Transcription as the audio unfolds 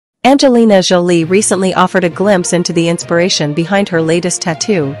Angelina Jolie recently offered a glimpse into the inspiration behind her latest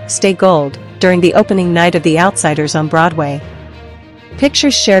tattoo, Stay Gold, during the opening night of The Outsiders on Broadway.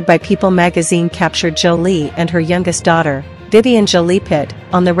 Pictures shared by People magazine captured Jolie and her youngest daughter, Vivienne Jolie Pitt,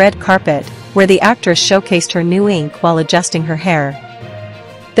 on the red carpet, where the actress showcased her new ink while adjusting her hair.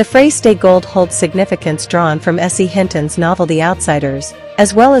 The phrase Stay Gold holds significance drawn from S.E. Hinton's novel The Outsiders,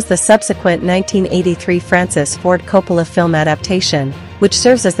 as well as the subsequent 1983 Francis Ford Coppola film adaptation, which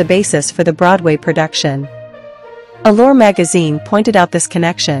serves as the basis for the Broadway production. Allure magazine pointed out this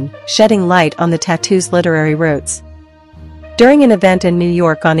connection, shedding light on the tattoo's literary roots. During an event in New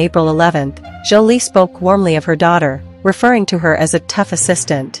York on April 11, Jolie spoke warmly of her daughter, referring to her as a tough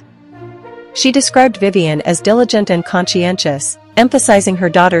assistant. She described Vivienne as diligent and conscientious, emphasizing her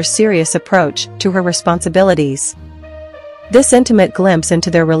daughter's serious approach to her responsibilities. This intimate glimpse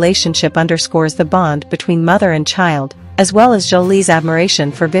into their relationship underscores the bond between mother and child, as well as Jolie's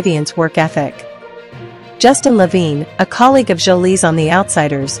admiration for Vivienne's work ethic. Justin Levine, a colleague of Jolie's on The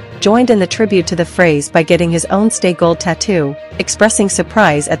Outsiders, joined in the tribute to the phrase by getting his own Stay Gold tattoo, expressing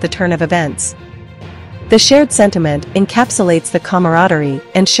surprise at the turn of events. The shared sentiment encapsulates the camaraderie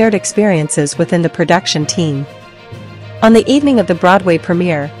and shared experiences within the production team. On the evening of the Broadway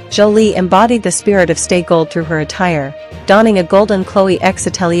premiere, Jolie embodied the spirit of Stay Gold through her attire, donning a golden Chloe X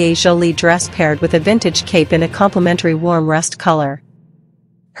Atelier Jolie dress paired with a vintage cape in a complementary warm rust color.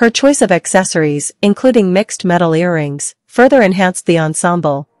 Her choice of accessories, including mixed metal earrings, further enhanced the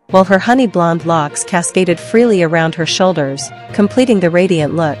ensemble, while her honey blonde locks cascaded freely around her shoulders, completing the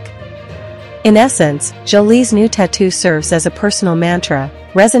radiant look. In essence, Jolie's new tattoo serves as a personal mantra,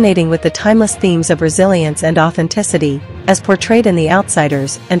 resonating with the timeless themes of resilience and authenticity, as portrayed in The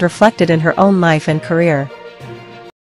Outsiders and reflected in her own life and career.